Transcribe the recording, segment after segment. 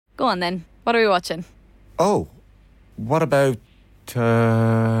Go on then. What are we watching? Oh, what about...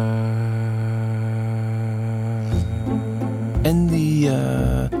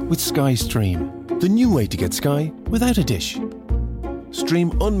 with Sky Stream, the new way to get Sky without a dish. Stream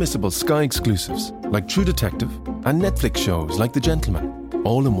unmissable Sky exclusives like True Detective and Netflix shows like The Gentleman,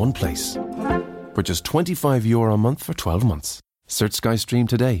 all in one place. For just €25 a month for 12 months. Search Sky Stream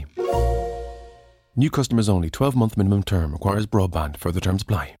today. New customers only. 12-month minimum term. Requires broadband. Further terms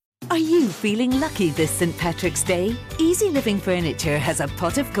apply. Are you feeling lucky this St. Patrick's Day? Easy Living Furniture has a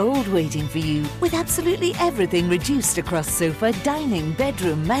pot of gold waiting for you with absolutely everything reduced across sofa, dining,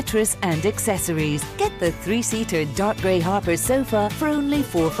 bedroom, mattress and accessories. Get the 3-seater dark grey Harper sofa for only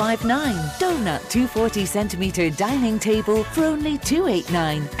 $459. Donut 240cm dining table for only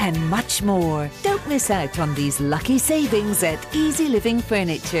 $289 and much more. Don't miss out on these lucky savings at Easy Living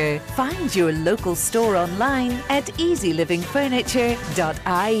Furniture. Find your local store online at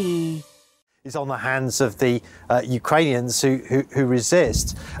easylivingfurniture.ie. Is on the hands of the Ukrainians who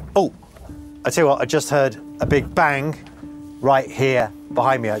resist. Oh, I tell you what, I just heard a big bang right here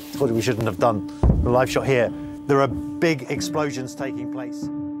behind me. I thought we shouldn't have done the live shot here. There are big explosions taking place.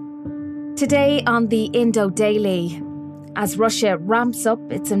 Today on the Indo Daily, as Russia ramps up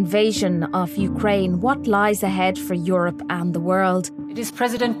its invasion of Ukraine, what lies ahead for Europe and the world? It is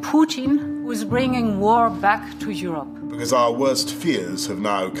President Putin who is bringing war back to Europe. Because our worst fears have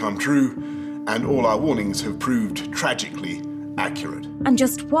now come true, and all our warnings have proved tragically accurate. And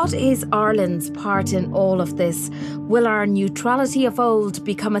just what is Ireland's part in all of this? Will our neutrality of old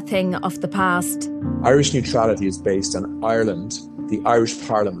become a thing of the past? Irish neutrality is based on Ireland, the Irish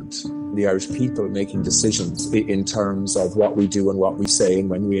Parliament, the Irish people making decisions in terms of what we do and what we say and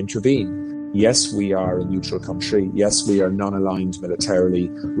when we intervene. Yes, we are a neutral country. Yes, we are non-aligned militarily.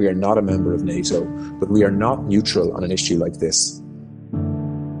 We are not a member of NATO, but we are not neutral on an issue like this.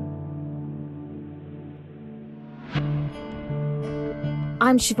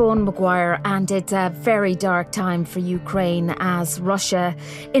 I'm Siobhan Maguire, and it's a very dark time for Ukraine as Russia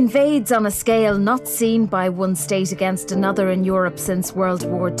invades on a scale not seen by one state against another in Europe since World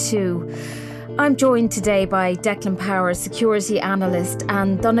War II. I'm joined today by Declan Power, security analyst,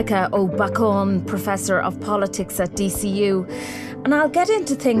 and Donncha O'Bacón, Professor of Politics at DCU. And I'll get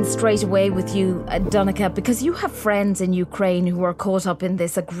into things straight away with you, Donncha, because you have friends in Ukraine who are caught up in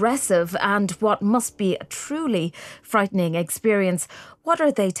this aggressive and what must be a truly frightening experience. What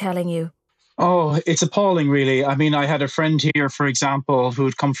are they telling you? Oh, it's appalling, really. I mean, I had a friend here, for example, who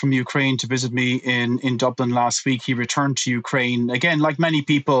had come from Ukraine to visit me in Dublin last week. He returned to Ukraine, again, like many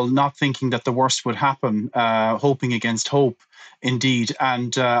people, not thinking that the worst would happen, hoping against hope. Indeed.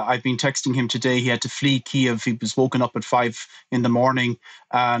 And I've been texting him today. He had to flee Kiev. He was woken up at 5 a.m.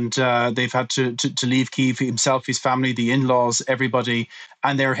 and they've had to leave Kiev, himself, his family, the in-laws, everybody.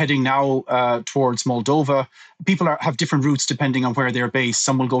 And they're heading now towards Moldova. People have different routes depending on where they're based.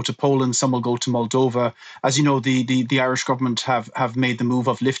 Some will go to Poland, some will go to Moldova. As you know, the Irish government have made the move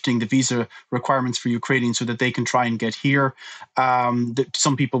of lifting the visa requirements for Ukrainians so that they can try and get here.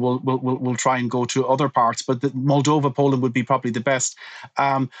 Some people will try and go to other parts, but Moldova, Poland would be probably the best.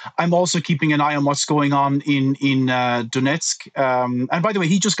 I'm also keeping an eye on what's going on in Donetsk. And by the way,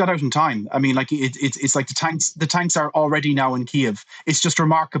 he just got out in time. I mean, like it's like the tanks are already now in Kiev. It's just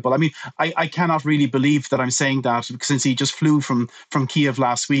remarkable. I mean, I cannot really believe that I'm saying that since he just flew from Kiev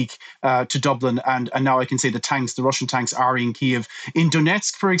last week to Dublin, and now I can say the Russian tanks are in Kiev. In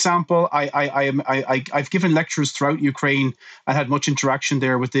Donetsk, for example, I've given lectures throughout Ukraine and had much interaction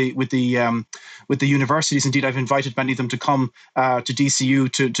there with the universities. Indeed, I've invited many of them to come to DCU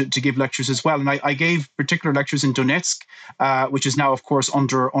to give lectures as well. And I gave particular lectures in Donetsk, which is now, of course,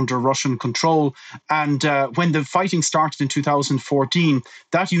 under Russian control. And when the fighting started in 2014,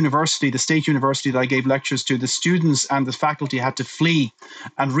 that university, the state university that I gave lectures to, the students and the faculty had to flee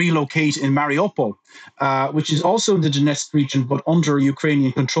and relocate in Mariupol, which is also in the Donetsk region, but under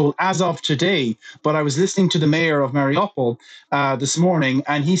Ukrainian control as of today. But I was listening to the mayor of Mariupol this morning,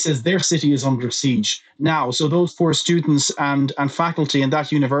 and he says their city is under siege now. So those poor students and faculty in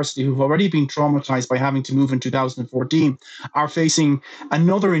that university who've already been traumatized by having to move in 2014 are facing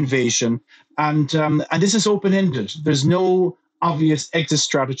another invasion. And this is open-ended. There's no obvious exit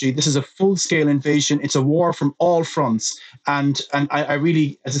strategy. This is a full-scale invasion. It's a war from all fronts. And I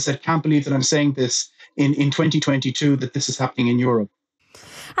really, as I said, can't believe that I'm saying this in 2022, that this is happening in Europe.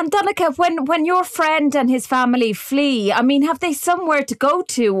 And Donncha, when your friend and his family flee, I mean, have they somewhere to go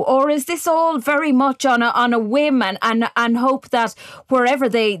to, or is this all very much on a whim and hope that wherever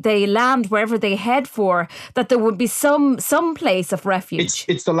they land, wherever they head for, that there would be some place of refuge?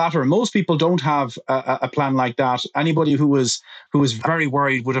 It's the latter. Most people don't have a plan like that. Anybody who was very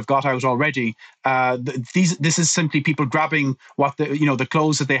worried would have got out already. This is simply people grabbing what the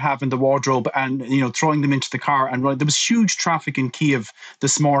clothes that they have in the wardrobe and throwing them into the car and running. There was huge traffic in Kiev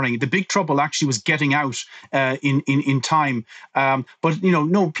this morning. The big trouble actually was getting out in time. But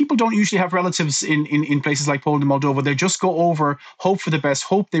no, people don't usually have relatives in places like Poland and Moldova. They just go over, hope for the best,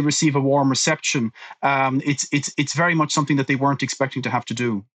 hope they receive a warm reception. It's very much something that they weren't expecting to have to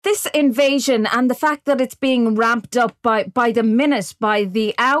do. This invasion and the fact that it's being ramped up by the minute, by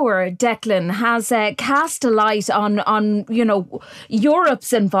the hour, Declan, has cast a light on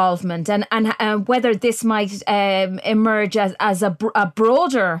Europe's involvement and whether this might emerge as a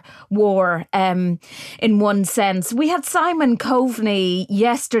broader war in one sense. We had Simon Coveney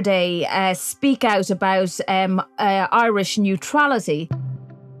yesterday speak out about Irish neutrality.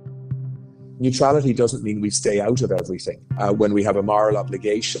 Neutrality doesn't mean we stay out of everything when we have a moral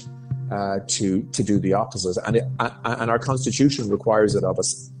obligation to do the opposite. And our constitution requires it of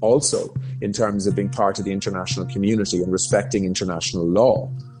us also in terms of being part of the international community and respecting international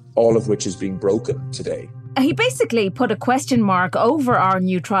law, all of which is being broken today. He basically put a question mark over our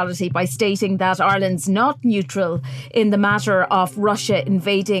neutrality by stating that Ireland's not neutral in the matter of Russia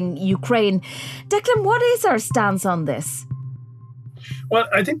invading Ukraine. Declan, what is our stance on this? Well,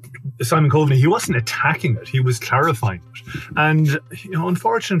 I think Simon Coveney, he wasn't attacking it, he was clarifying it. And,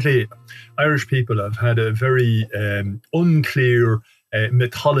 unfortunately, Irish people have had a very unclear,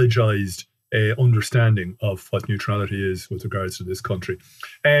 mythologised understanding of what neutrality is with regards to this country.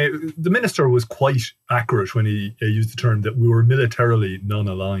 The minister was quite accurate when he used the term that we were militarily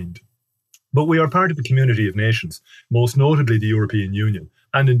non-aligned. But we are part of a community of nations, most notably the European Union,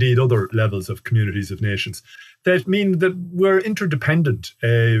 and indeed other levels of communities of nations, that mean that we're interdependent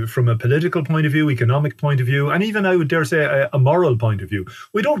from a political point of view, economic point of view, and even, I would dare say, a moral point of view.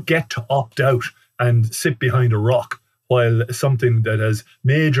 We don't get to opt out and sit behind a rock while something that has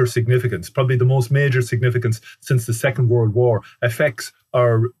major significance, probably the most major significance since the Second World War, affects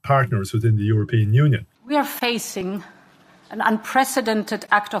our partners within the European Union. We are facing an unprecedented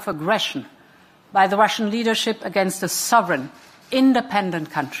act of aggression by the Russian leadership against a sovereign, independent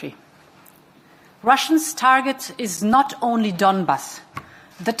country. Russia's target is not only Donbass.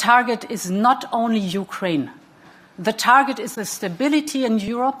 The target is not only Ukraine. The target is the stability in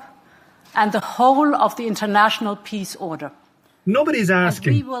Europe and the whole of the international peace order. Nobody's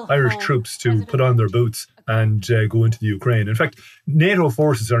asking Irish troops to put on their boots and go into the Ukraine. In fact, NATO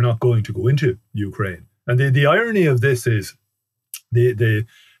forces are not going to go into Ukraine. And the irony of this is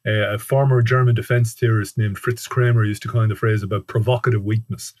a former German defense theorist named Fritz Kramer used to coin the phrase about provocative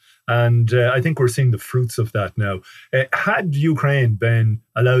weakness. And I think we're seeing the fruits of that now. Had Ukraine been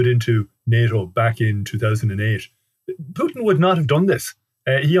allowed into NATO back in 2008, Putin would not have done this.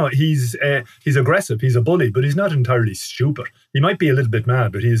 He's aggressive, he's a bully, but he's not entirely stupid. He might be a little bit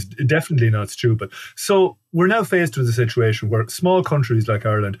mad, but he's definitely not stupid. So we're now faced with a situation where small countries like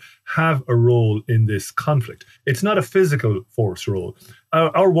Ireland have a role in this conflict. It's not a physical force role.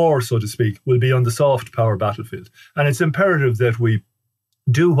 Our war, so to speak, will be on the soft power battlefield. And it's imperative that we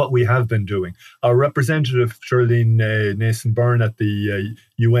do what we have been doing. Our representative, Shirlene Nason-Byrne at the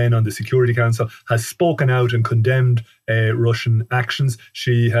UN on the Security Council, has spoken out and condemned Russian actions.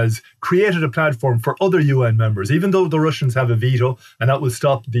 She has created a platform for other UN members, even though the Russians have a veto, and that will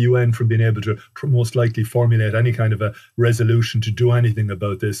stop the UN from being able to most likely formulate any kind of a resolution to do anything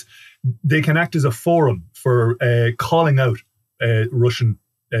about this. They can act as a forum for calling out Russian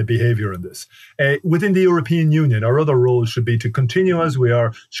behaviour in this. Within the European Union, our other role should be to continue as we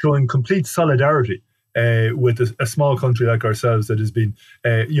are, showing complete solidarity with a small country like ourselves that has been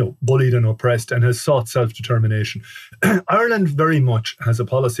bullied and oppressed and has sought self-determination. Ireland very much has a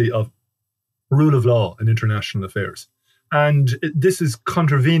policy of rule of law in international affairs. And this is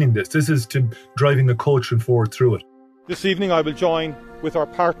contravening this. This is to driving the coach and forward through it. This evening I will join with our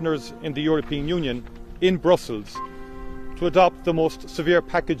partners in the European Union in Brussels to adopt the most severe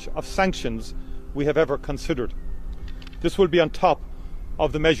package of sanctions we have ever considered. This will be on top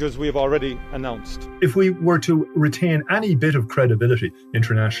of the measures we have already announced. If we were to retain any bit of credibility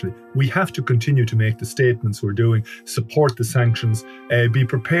internationally, we have to continue to make the statements we're doing, support the sanctions, be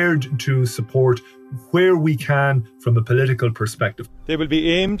prepared to support where we can from a political perspective. They will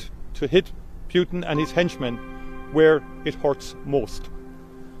be aimed to hit Putin and his henchmen where it hurts most.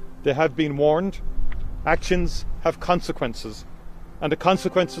 They have been warned. Actions have consequences. and the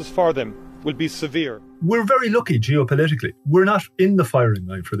consequences for them will be severe. We're very lucky geopolitically. We're not in the firing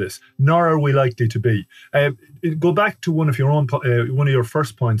line for this, nor are we likely to be. Go back to one of your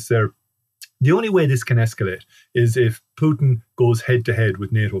first points there. The only way this can escalate is if Putin goes head-to-head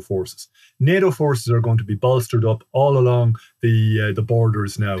with NATO forces. NATO forces are going to be bolstered up all along the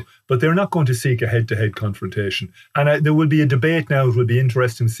borders now, but they're not going to seek a head-to-head confrontation. And there will be a debate now. It will be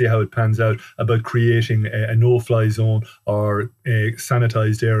interesting to see how it pans out about creating a no-fly zone or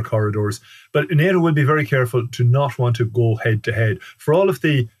sanitized air corridors. But NATO will be very careful to not want to go head-to-head. For all of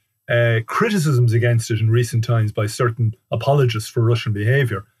the criticisms against it in recent times by certain apologists for Russian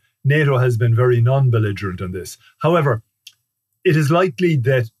behaviour, NATO has been very non-belligerent on this. However, it is likely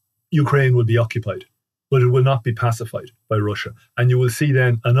that Ukraine will be occupied, but it will not be pacified by Russia. And you will see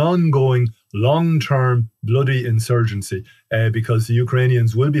then an ongoing, long-term, bloody insurgency because the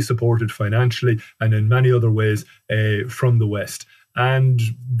Ukrainians will be supported financially and in many other ways from the West. And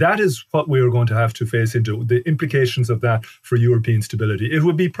that is what we are going to have to face into, the implications of that for European stability. It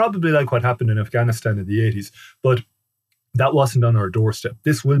would be probably like what happened in Afghanistan in the 80s, but that wasn't on our doorstep.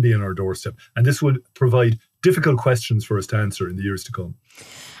 This will be on our doorstep, and this will provide difficult questions for us to answer in the years to come.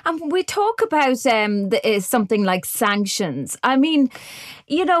 And we talk about something like sanctions. I mean,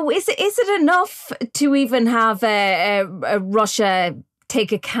 you know, is it enough to even have Russia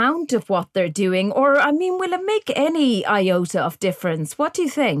take account of what they're doing? Or, I mean, will it make any iota of difference? What do you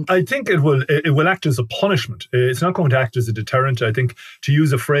think? I think it will act as a punishment. It's not going to act as a deterrent. I think, to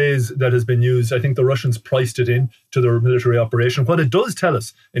use a phrase that has been used, I think the Russians priced it in to their military operation. What it does tell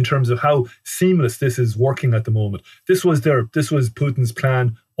us in terms of how seamless this is working at the moment, this was Putin's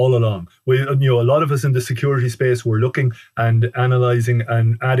plan all along. A lot of us in the security space were looking and analysing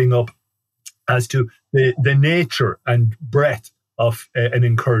and adding up as to the nature and breadth of an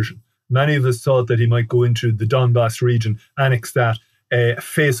incursion. Many of us thought that he might go into the Donbass region, annex that,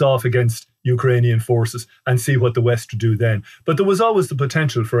 face off against Ukrainian forces and see what the West would do then. But there was always the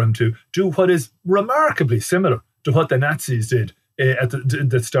potential for him to do what is remarkably similar to what the Nazis did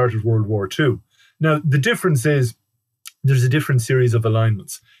that started World War II. Now, the difference is there's a different series of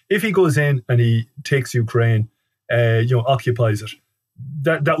alignments. If he goes in and he takes Ukraine, occupies it,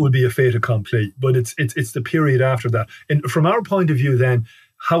 that would be a fait accompli. But it's the period after that. And from our point of view, then,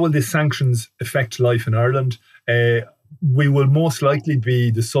 how will the sanctions affect life in Ireland? We will most likely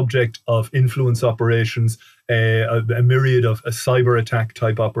be the subject of influence operations, a myriad of cyber attack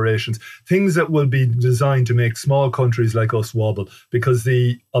type operations, things that will be designed to make small countries like us wobble, because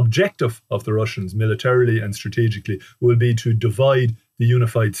the objective of the Russians militarily and strategically will be to divide the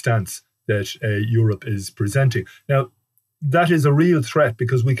unified stance that Europe is presenting. Now, that is a real threat,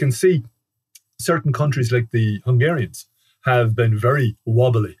 because we can see certain countries like the Hungarians have been very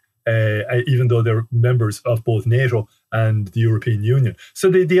wobbly, even though they're members of both NATO and the European Union. So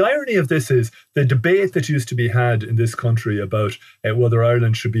the irony of this is the debate that used to be had in this country about whether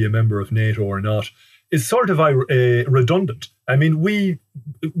Ireland should be a member of NATO or not is sort of redundant. I mean, we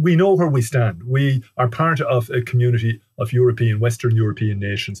know where we stand. We are part of a community of Western European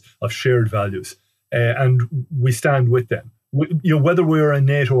nations of shared values. And we stand with them. Whether we're in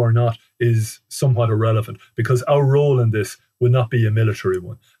NATO or not is somewhat irrelevant, because our role in this will not be a military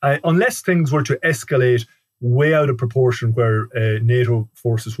one. Unless things were to escalate way out of proportion, where NATO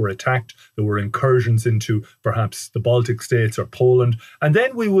forces were attacked, there were incursions into perhaps the Baltic states or Poland, and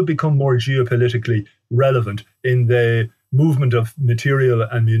then we would become more geopolitically relevant in the movement of material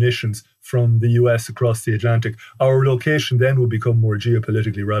and munitions from the US across the Atlantic. Our location then will become more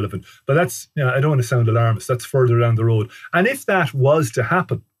geopolitically relevant. But that's, I don't want to sound alarmist, that's further down the road. And if that was to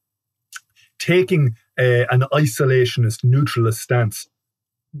happen, taking an isolationist, neutralist stance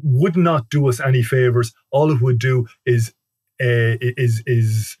would not do us any favours. All it would do is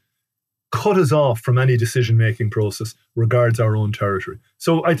cut us off from any decision-making process regards our own territory.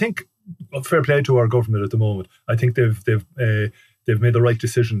 So I think, fair play to our government at the moment. I think they've made the right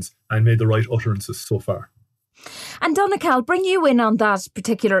decisions and made the right utterances so far. And Donncha, I'll bring you in on that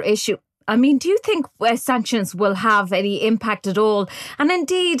particular issue. I mean, do you think sanctions will have any impact at all? And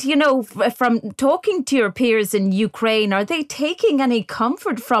indeed, from talking to your peers in Ukraine, are they taking any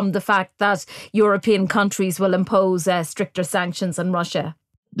comfort from the fact that European countries will impose stricter sanctions on Russia?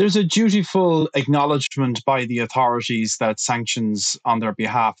 There's a dutiful acknowledgement by the authorities that sanctions on their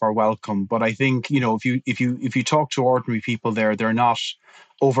behalf are welcome. But I think, if you talk to ordinary people there, they're not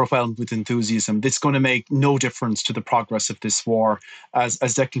overwhelmed with enthusiasm. It's going to make no difference to the progress of this war. As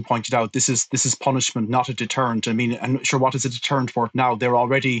Declan pointed out, this is punishment, not a deterrent. I mean, and sure, what is a deterrent for it now? They're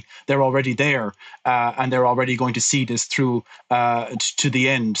already there, and they're already going to see this through to the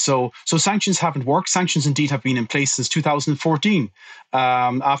end. So sanctions haven't worked. Sanctions indeed have been in place since 2014,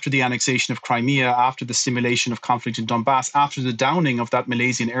 after the annexation of Crimea, after the stimulation of conflict in Donbass, after the downing of that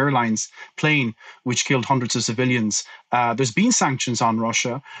Malaysian Airlines plane, which killed hundreds of civilians. There's been sanctions on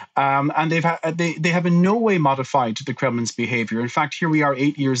Russia, and they have in no way modified the Kremlin's behavior. In fact, here we are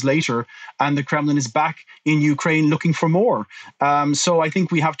 8 years later, and the Kremlin is back in Ukraine looking for more. So I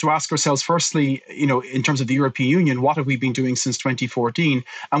think we have to ask ourselves, firstly, in terms of the European Union, what have we been doing since 2014?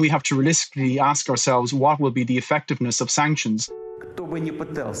 And we have to realistically ask ourselves, what will be the effectiveness of sanctions?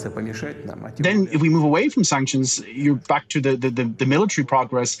 Then if we move away from sanctions, you're back to the military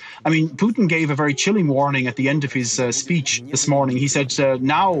progress. I mean, Putin gave a very chilling warning at the end of his speech this morning. He said,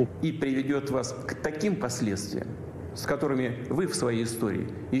 now...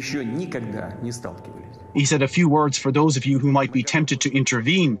 He said a few words for those of you who might be tempted to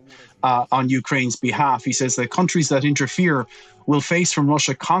intervene on Ukraine's behalf. He says that countries that interfere will face from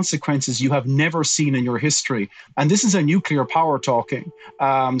Russia consequences you have never seen in your history. And this is a nuclear power talking.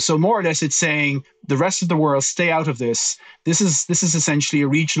 So more or less it's saying the rest of the world, stay out of this. This is essentially a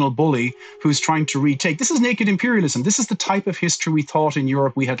regional bully who's trying to retake. This is naked imperialism. This is the type of history we thought in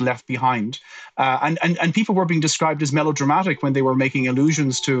Europe we had left behind. And people were being described as melodramatic when they were making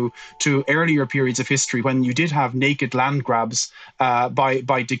allusions to earlier periods of history when you did have naked land grabs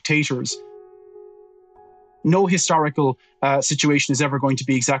by dictators. No historical situation is ever going to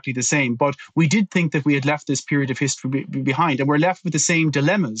be exactly the same. But we did think that we had left this period of history behind, and we're left with the same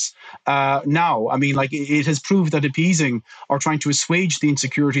dilemmas now. I mean, like, it has proved that appeasing or trying to assuage the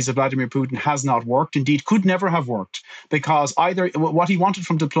insecurities of Vladimir Putin has not worked, indeed could never have worked, because either what he wanted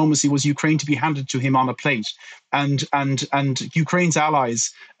from diplomacy was Ukraine to be handed to him on a plate. And Ukraine's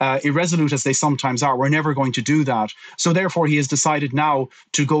allies, irresolute as they sometimes are, were never going to do that. So therefore, he has decided now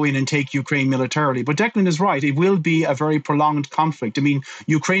to go in and take Ukraine militarily. But Declan is right. It will be a very prolonged conflict. I mean,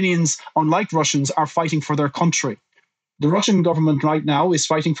 Ukrainians, unlike Russians, are fighting for their country. The Russian government right now is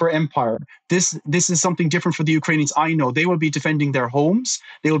fighting for empire. This is something different for the Ukrainians. I know they will be defending their homes.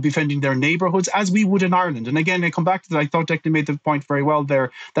 They will be defending their neighborhoods, as we would in Ireland. And again, I come back to that. I thought Declan made the point very well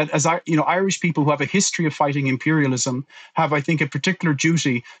there, that as Irish people who have a history of fighting imperialism have, I think, a particular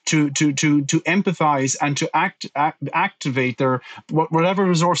duty to empathize and to activate their whatever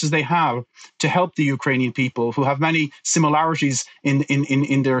resources they have to help the Ukrainian people, who have many similarities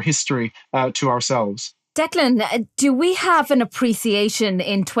in their history to ourselves. Declan, do we have an appreciation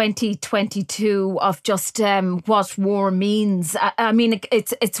in 2022 of just what war means? I mean,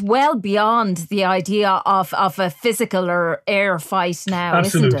 it's well beyond the idea of a physical or air fight now,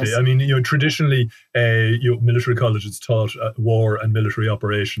 Absolutely. isn't it? I mean, traditionally, military colleges taught war and military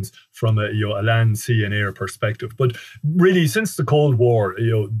operations from a land, sea and air perspective. But really, since the Cold War,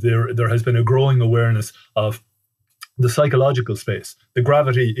 there has been a growing awareness of the psychological space, the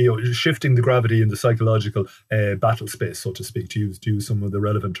gravity, shifting the gravity in the psychological battle space, so to speak, to use some of the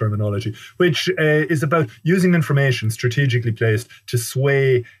relevant terminology, which is about using information strategically placed to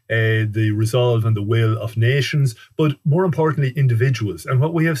sway the resolve and the will of nations, but more importantly, individuals. And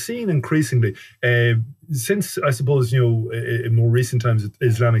what we have seen increasingly since, I suppose, in more recent times,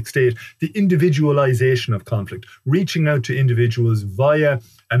 Islamic State, the individualization of conflict, reaching out to individuals via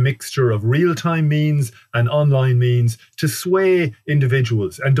a mixture of real-time means and online means to sway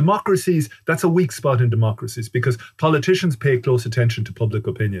individuals. And democracies, that's a weak spot in democracies, because politicians pay close attention to public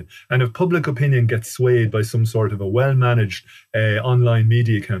opinion. And if public opinion gets swayed by some sort of a well-managed online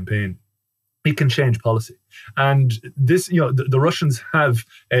media campaign, it can change policy. And this, the Russians have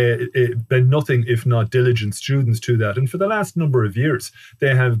been nothing if not diligent students to that. And for the last number of years,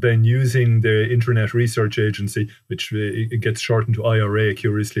 they have been using the Internet Research Agency, which it gets shortened to IRA,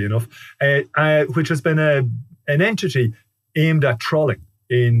 curiously enough, which has been an entity aimed at trolling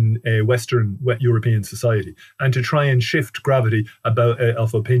in Western European society and to try and shift gravity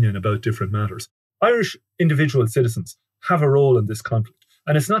of opinion about different matters. Irish individual citizens have a role in this conflict.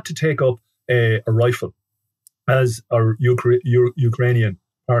 And it's not to take up a rifle, as our Ukrainian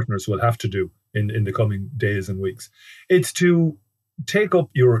partners will have to do in the coming days and weeks. It's to take up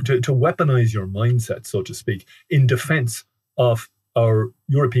to weaponize your mindset, so to speak, in defense of our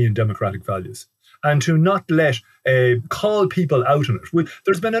European democratic values, and to not let call people out on it.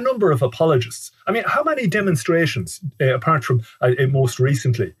 There's been a number of apologists. I mean, how many demonstrations, apart from most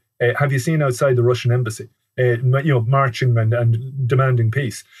recently, have you seen outside the Russian embassy? Marching and demanding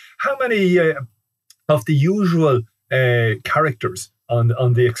peace. How many of the usual characters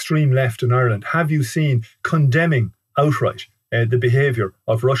on the extreme left in Ireland, have you seen condemning outright the behaviour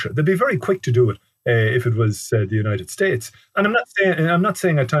of Russia? They'd be very quick to do it if it was the United States. And I'm not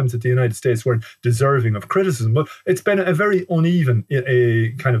saying at times that the United States weren't deserving of criticism, but it's been a very uneven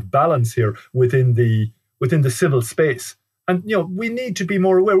kind of balance here within the civil space. And, we need to be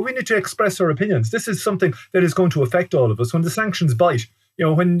more aware. We need to express our opinions. This is something that is going to affect all of us. When the sanctions bite,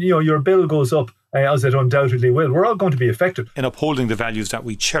 when your bill goes up, as it undoubtedly will, we're all going to be affected. In upholding the values that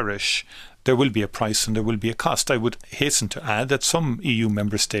we cherish, there will be a price and there will be a cost. I would hasten to add that some EU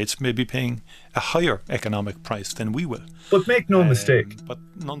member states may be paying a higher economic price than we will. But make no mistake,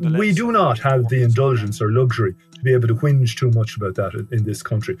 we do not have the indulgence or luxury to be able to whinge too much about that in this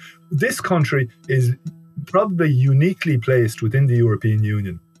country. This country is probably uniquely placed within the European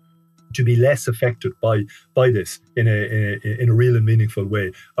Union to be less affected by this in a real and meaningful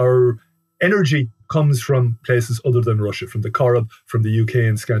way. Our energy comes from places other than Russia, from the Corrib, from the UK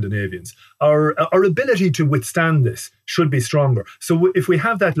and Scandinavians. Our ability to withstand this should be stronger. So if we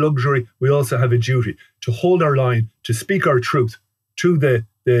have that luxury, we also have a duty to hold our line, to speak our truth to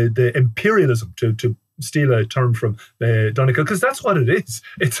the imperialism, to steal a term from Donegal, because that's what it is.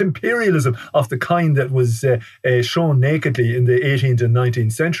 It's imperialism of the kind that was shown nakedly in the 18th and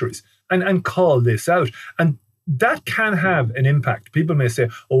 19th centuries, and call this out. And that can have an impact. People may say,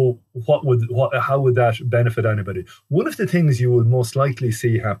 "Oh, how would that benefit anybody?" One of the things you will most likely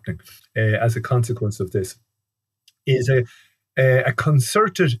see happening as a consequence of this is a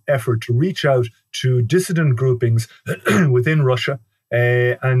concerted effort to reach out to dissident groupings within Russia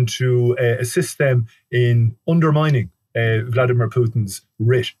and to assist them in undermining Vladimir Putin's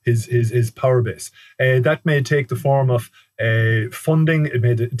writ, his power base. That may take the form of funding, it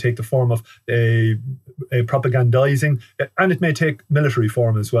may take the form of propagandizing, and it may take military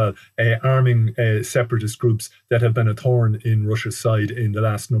form as well, arming separatist groups that have been a thorn in Russia's side in the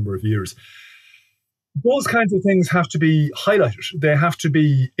last number of years. Those kinds of things have to be highlighted. They have to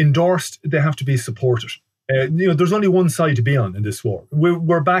be endorsed. They have to be supported. There's only one side to be on in this war.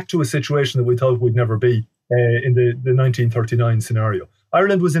 We're back to a situation that we thought we'd never be in the 1939 scenario.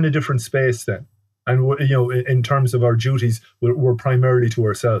 Ireland was in a different space then. And, in terms of our duties, we're primarily to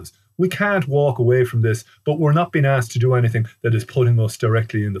ourselves. We can't walk away from this, but we're not being asked to do anything that is putting us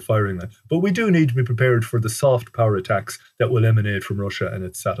directly in the firing line. But we do need to be prepared for the soft power attacks that will emanate from Russia and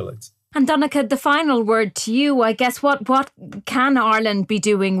its satellites. And Donncha, the final word to you, I guess, what can Ireland be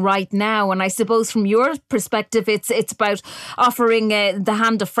doing right now? And I suppose from your perspective, it's about offering the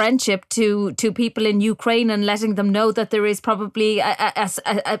hand of friendship to people in Ukraine and letting them know that there is probably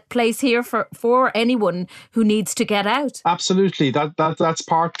a place here for anyone who needs to get out. Absolutely, that's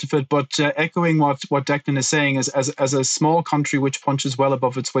part of it. But echoing what Declan is saying, as a small country which punches well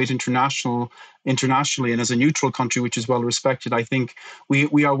above its weight internationally, and as a neutral country which is well respected, I think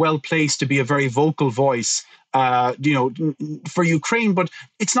we are well placed to be a very vocal voice for Ukraine. But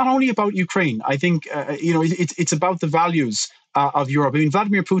it's not only about Ukraine. I think it's about the values of Europe. I mean,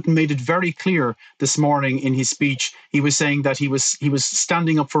 Vladimir Putin made it very clear this morning in his speech. He was saying that he was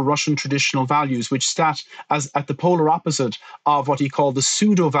standing up for Russian traditional values, which sat as at the polar opposite of what he called the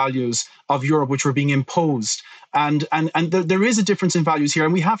pseudo values of Europe, which were being imposed. And there is a difference in values here,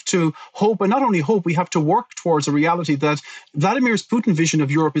 and we have to hope, and not only hope, we have to work towards a reality that Vladimir Putin's vision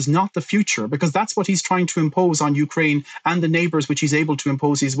of Europe is not the future, because that's what he's trying to impose on Ukraine and the neighbours which he's able to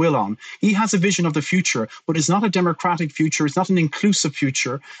impose his will on. He has a vision of the future, but it's not a democratic future, it's not an inclusive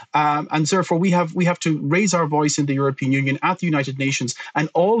future, and therefore we have to raise our voice in the European Union, at the United Nations, and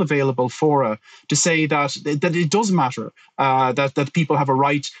all available fora to say that it does matter, that people have a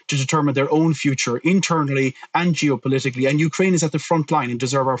right to determine their own future internally and geopolitically, and Ukraine is at the front line and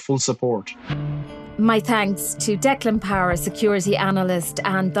deserve our full support. My thanks to Declan Power, security analyst,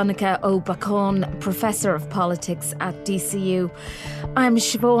 and Donncha O'Bacón, Professor of Politics at DCU. I'm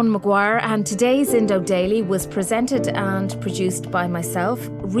Siobhan Maguire, and today's Indo Daily was presented and produced by myself,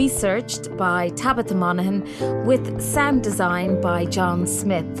 researched by Tabitha Monaghan, with sound design by John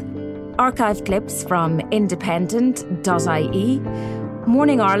Smith. Archive clips from independent.ie,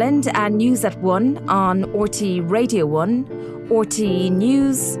 Morning Ireland and News at 1 on RT Radio 1, RT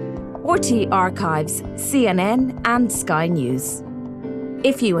News, RT Archives, CNN and Sky News.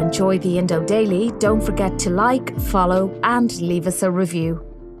 If you enjoy the Indo Daily, don't forget to like, follow and leave us a review.